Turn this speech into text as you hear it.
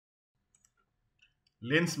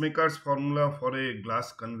Lens maker's formula for a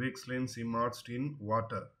glass convex lens immersed in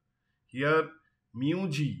water. Here, mu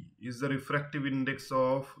g is the refractive index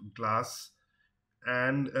of glass,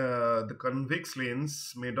 and the convex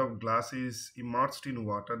lens made of glass is immersed in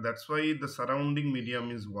water. That's why the surrounding medium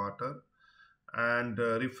is water, and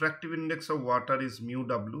refractive index of water is mu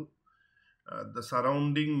w. The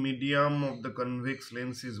surrounding medium of the convex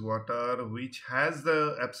lens is water, which has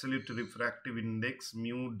the absolute refractive index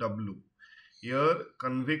mu w. Here,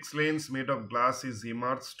 convex lens made of glass is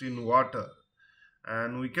immersed in water,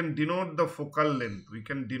 and we can denote the focal length. We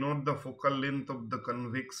can denote the focal length of the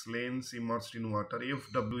convex lens immersed in water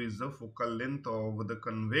if W is the focal length of the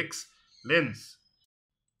convex lens.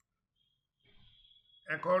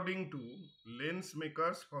 According to lens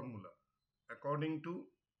maker's formula. According to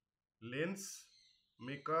lens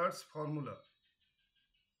maker's formula.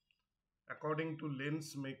 According to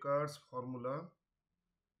lens maker's formula,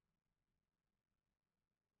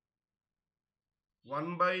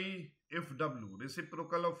 1 by Fw,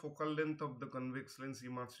 reciprocal of focal length of the convex lens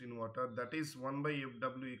immersed in water, that is 1 by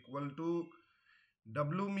Fw equal to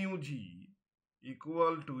W mu g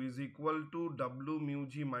is equal to W mu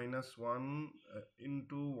g minus 1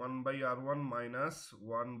 into 1 by R1 minus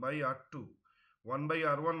 1 by R2. 1 by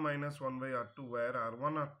R1 minus 1 by R2, where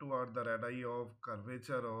R1 R2 are the radii of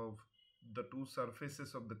curvature of the two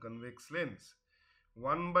surfaces of the convex lens.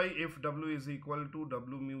 1 by Fw is equal to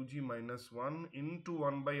W mu g minus 1 into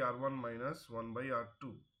 1 by R1 minus 1 by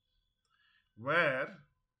R2, where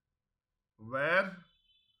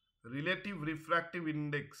relative refractive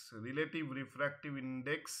index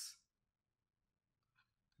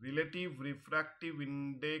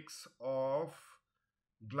of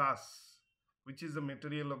glass, which is the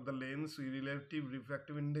material of the lens, relative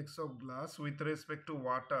refractive index of glass with respect to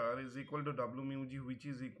water is equal to W mu g, which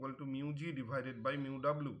is equal to mu g divided by mu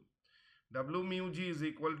w. W mu g is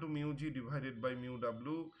equal to mu g divided by mu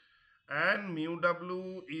w, and mu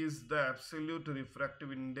w is the absolute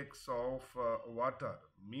refractive index of water.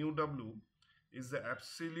 Mu w is the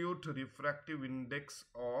absolute refractive index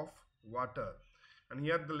of water, and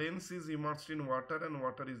here the lens is immersed in water and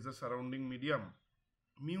water is the surrounding medium.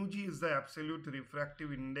 Mu g is the absolute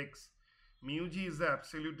refractive index. Mu g is the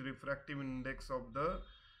absolute refractive index of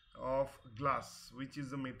glass, which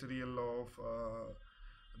is the material of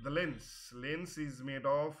the lens. Lens is made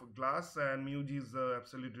of glass, and mu g is the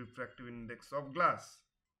absolute refractive index of glass.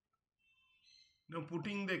 Now,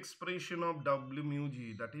 putting the expression of W mu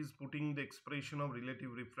g, that is putting the expression of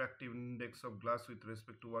relative refractive index of glass with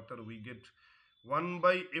respect to water, we get 1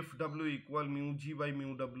 by Fw equal mu g by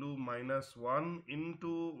mu w minus 1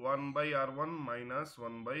 into 1 by R1 minus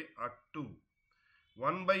 1 by R2.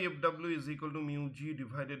 1 by Fw is equal to mu g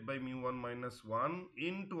divided by mu 1 minus 1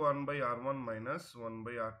 into 1 by R1 minus 1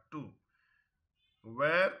 by R2,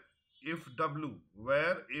 where if W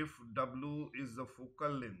is the focal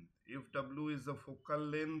length, if W is the focal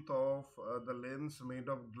length of the lens made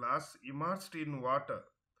of glass immersed in water,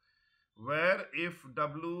 where if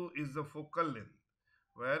W is the focal length,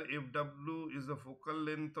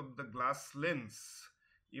 of the glass lens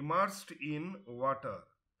immersed in water,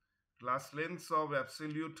 glass lens of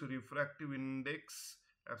absolute refractive index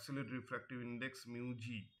mu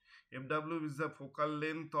g. Fw is the focal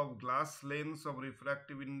length of glass lens of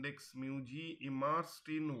refractive index mu g immersed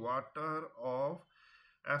in water of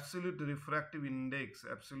absolute refractive index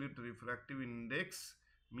mu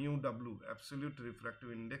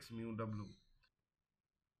w.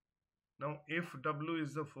 Now, if W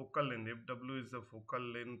is the focal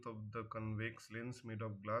length of the convex lens made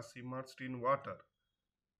of glass immersed in water,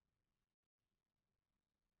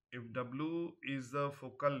 if W is the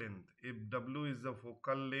focal length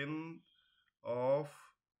of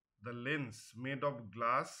the lens made of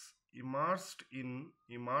glass immersed in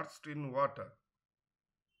water,